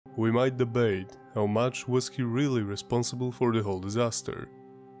We might debate how much was he really responsible for the whole disaster,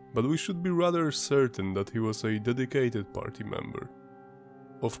 but we should be rather certain that he was a dedicated party member.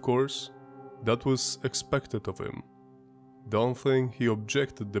 Of course, that was expected of him. Don't think he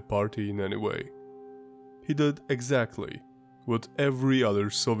objected the party in any way. He did exactly what every other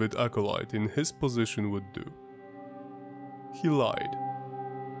Soviet acolyte in his position would do. He lied.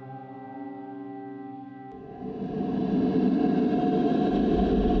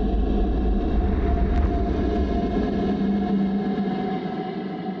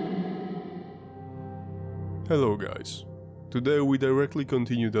 Hello guys. Today we directly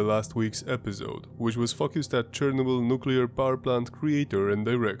continue the last week's episode, which was focused at Chernobyl Nuclear Power Plant creator and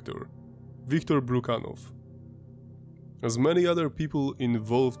director, Viktor Bryukhanov. As many other people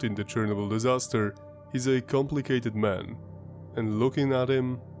involved in the Chernobyl disaster, he's a complicated man, and looking at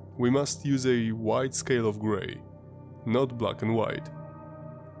him, we must use a wide scale of grey, not black and white.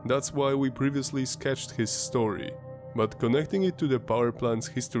 That's why we previously sketched his story, but connecting it to the power plant's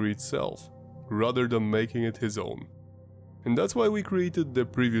history itself, rather than making it his own. And that's why we created the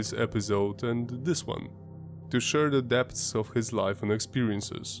previous episode and this one, to share the depths of his life and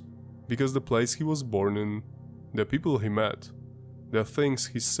experiences, because the place he was born in, the people he met, the things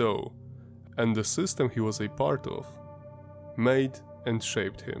he saw, and the system he was a part of, made and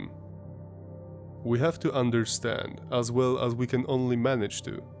shaped him. We have to understand, as well as we can only manage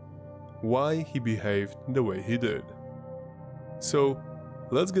to, why he behaved the way he did. So,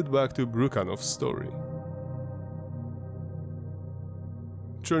 let's get back to Brykhanov's story.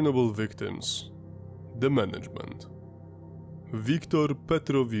 Chernobyl victims. The management. Viktor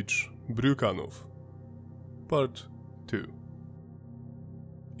Petrovich Bryukhanov. Part 2.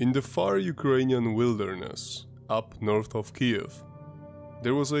 In the far Ukrainian wilderness, up north of Kiev,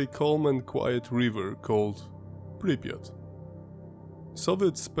 there was a calm and quiet river called Pripyat.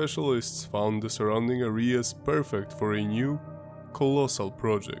 Soviet specialists found the surrounding areas perfect for a new, colossal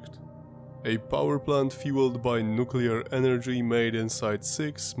project. A power plant fueled by nuclear energy made inside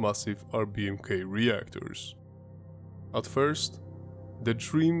 6 massive RBMK reactors. At first, the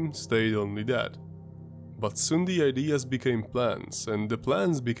dream stayed only that, but soon the ideas became plans and the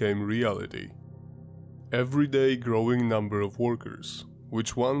plans became reality. Every day growing number of workers,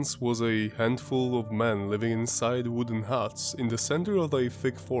 which once was a handful of men living inside wooden huts in the center of a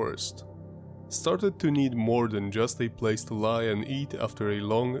thick forest, started to need more than just a place to lie and eat after a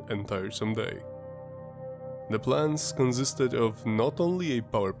long and tiresome day. The plans consisted of not only a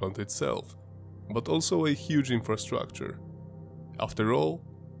power plant itself, but also a huge infrastructure. After all,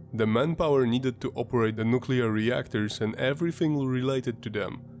 the manpower needed to operate the nuclear reactors and everything related to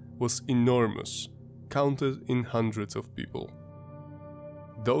them was enormous, counted in hundreds of people.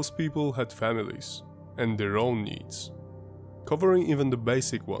 Those people had families and their own needs. Covering even the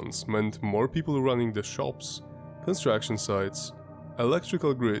basic ones meant more people running the shops, construction sites,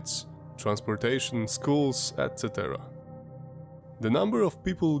 electrical grids, transportation, schools, etc. The number of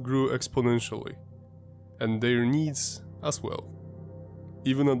people grew exponentially, and their needs as well.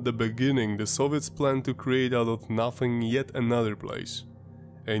 Even at the beginning, the Soviets planned to create out of nothing yet another place,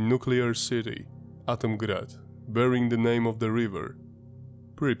 a nuclear city, Atomgrad, bearing the name of the river,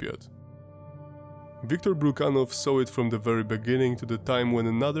 Pripyat. Viktor Bryukhanov saw it from the very beginning to the time when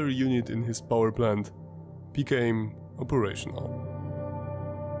another unit in his power plant became operational.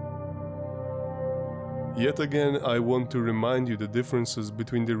 Yet again, I want to remind you the differences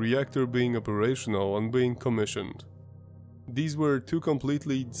between the reactor being operational and being commissioned. These were two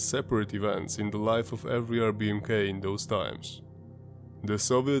completely separate events in the life of every RBMK in those times. The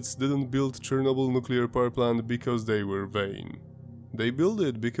Soviets didn't build Chernobyl Nuclear Power Plant because they were vain. They built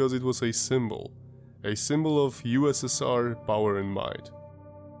it because it was a symbol of USSR power and might.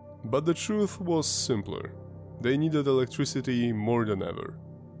 But the truth was simpler. They needed electricity more than ever,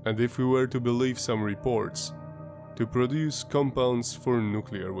 and if we were to believe some reports, to produce compounds for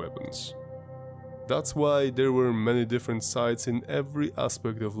nuclear weapons. That's why there were many different sides in every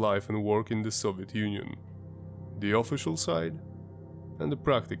aspect of life and work in the Soviet Union. The official side and the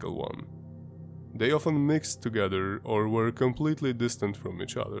practical one. They often mixed together or were completely distant from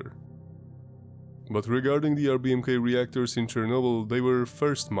each other. But regarding the RBMK reactors in Chernobyl, they were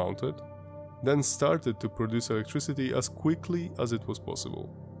first mounted, then started to produce electricity as quickly as it was possible.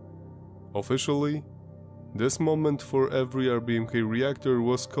 Officially, this moment for every RBMK reactor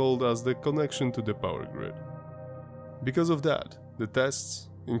was called as the connection to the power grid. Because of that, the tests,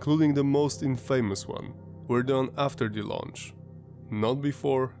 including the most infamous one, were done after the launch, not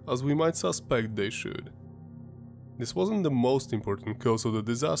before, as we might suspect they should. This wasn't the most important cause of the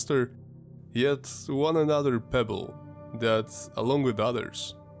disaster, yet one another pebble that, along with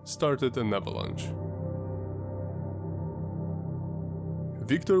others, started an avalanche.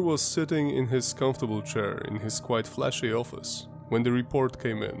 Viktor was sitting in his comfortable chair in his quite flashy office when the report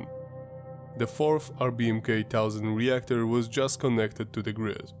came in. The fourth RBMK-1000 reactor was just connected to the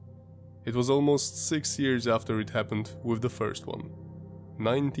grid. It was almost 6 years after it happened with the first one,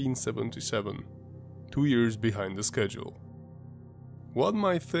 1977, 2 years behind the schedule. One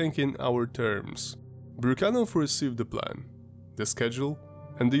might think in our terms. Bryukhanov received the plan, the schedule,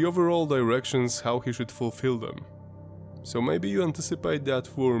 and the overall directions how he should fulfill them. So maybe you anticipate that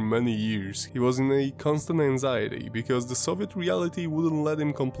for many years he was in a constant anxiety because the Soviet reality wouldn't let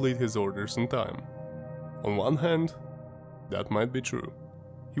him complete his orders in time. On one hand, that might be true.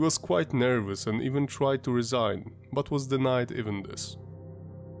 He was quite nervous and even tried to resign, but was denied even this.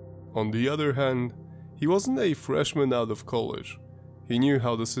 On the other hand, he wasn't a freshman out of college. He knew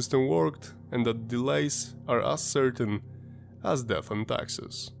how the system worked and that delays are as certain as death and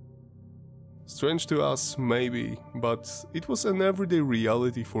taxes. Strange to us, maybe, but it was an everyday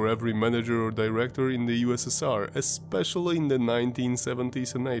reality for every manager or director in the USSR, especially in the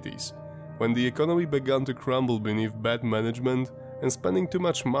 1970s and 80s, when the economy began to crumble beneath bad management and spending too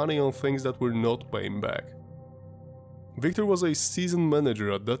much money on things that were not paying back. Viktor was a seasoned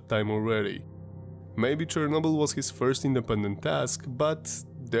manager at that time already. Maybe Chernobyl was his first independent task, but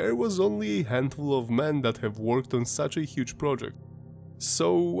there was only a handful of men that have worked on such a huge project.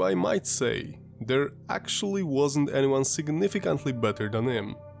 So I might say, there actually wasn't anyone significantly better than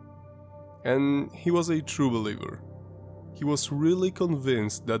him. And he was a true believer. He was really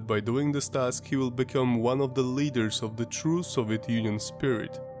convinced that by doing this task he will become one of the leaders of the true Soviet Union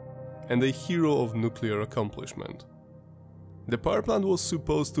spirit, and a hero of nuclear accomplishment. The power plant was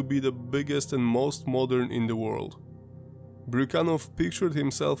supposed to be the biggest and most modern in the world. Bryukhanov pictured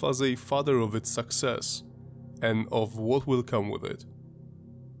himself as a father of its success, and of what will come with it.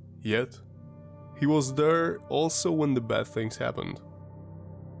 Yet, he was there also when the bad things happened.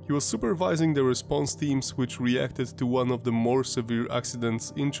 He was supervising the response teams which reacted to one of the more severe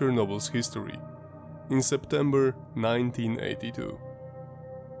accidents in Chernobyl's history, in September 1982.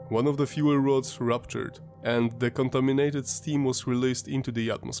 One of the fuel rods ruptured, and the contaminated steam was released into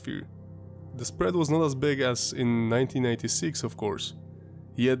the atmosphere. The spread was not as big as in 1986, of course,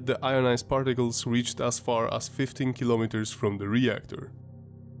 yet the ionized particles reached as far as 15 kilometers from the reactor.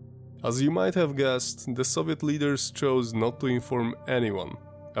 As you might have guessed, the Soviet leaders chose not to inform anyone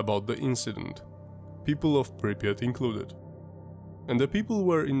about the incident, people of Pripyat included. And the people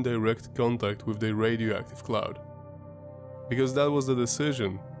were in direct contact with the radioactive cloud. Because that was the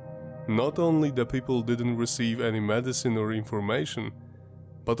decision, not only the people didn't receive any medicine or information,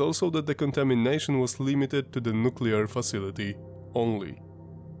 but also that the contamination was limited to the nuclear facility only.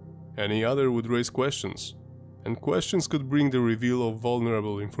 Any other would raise questions, and questions could bring the reveal of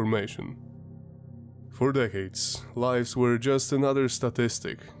vulnerable information. For decades, lives were just another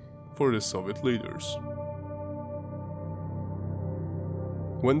statistic for the Soviet leaders.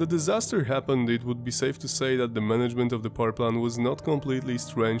 When the disaster happened, it would be safe to say that the management of the power plant was not completely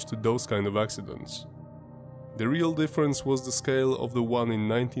strange to those kind of accidents. The real difference was the scale of the one in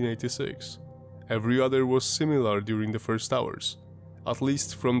 1986. Every other was similar during the first hours, at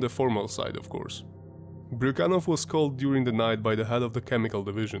least from the formal side, of course. Bryukhanov was called during the night by the head of the chemical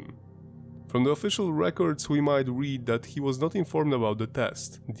division. From the official records we might read that he was not informed about the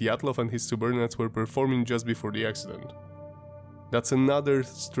test Dyatlov and his subordinates were performing just before the accident. That's another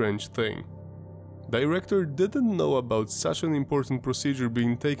strange thing. Director didn't know about such an important procedure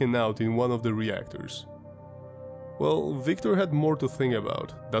being taken out in one of the reactors. Well, Viktor had more to think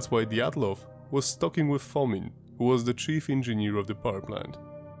about, that's why Dyatlov was talking with Fomin, who was the chief engineer of the power plant.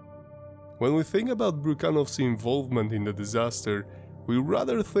 When we think about Brykhanov's involvement in the disaster, we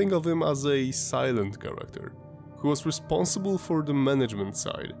rather think of him as a silent character, who was responsible for the management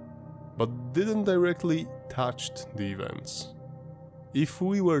side, but didn't directly touch the events. If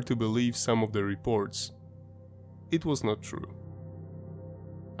we were to believe some of the reports, it was not true.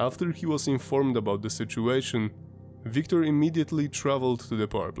 After he was informed about the situation, Viktor immediately traveled to the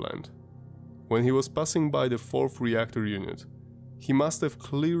power plant. When he was passing by the 4th reactor unit, he must have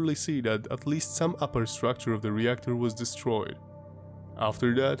clearly seen that at least some upper structure of the reactor was destroyed.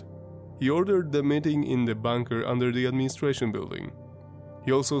 After that, he ordered the meeting in the bunker under the administration building.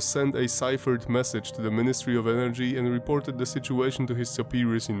 He also sent a ciphered message to the Ministry of Energy and reported the situation to his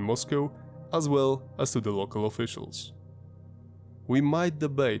superiors in Moscow, as well as to the local officials. We might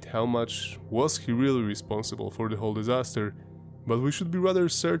debate how much was he really responsible for the whole disaster, but we should be rather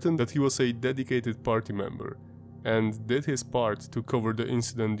certain that he was a dedicated party member and did his part to cover the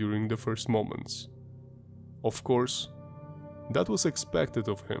incident during the first moments. Of course, That was expected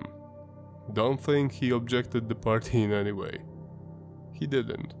of him. Don't think he objected the party in any way. He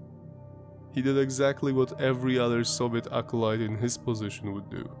didn't. He did exactly what every other Soviet acolyte in his position would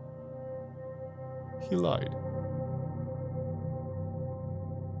do. He lied.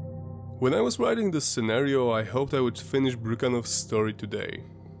 When I was writing this scenario, I hoped I would finish Brukhanov's story today.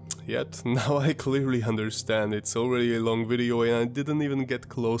 Yet, now I clearly understand it's already a long video and I didn't even get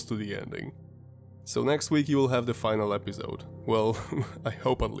close to the ending. So next week you will have the final episode. Well, I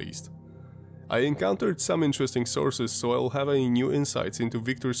hope at least. I encountered some interesting sources, so I'll have any new insights into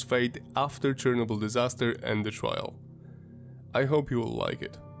Viktor's fate after Chernobyl disaster and the trial. I hope you will like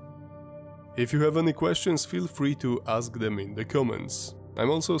it. If you have any questions, feel free to ask them in the comments. I'm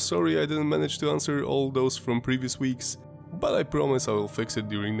also sorry I didn't manage to answer all those from previous weeks, but I promise I will fix it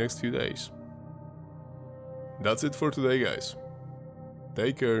during next few days. That's it for today, guys.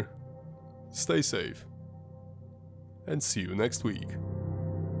 Take care, stay safe, and see you next week.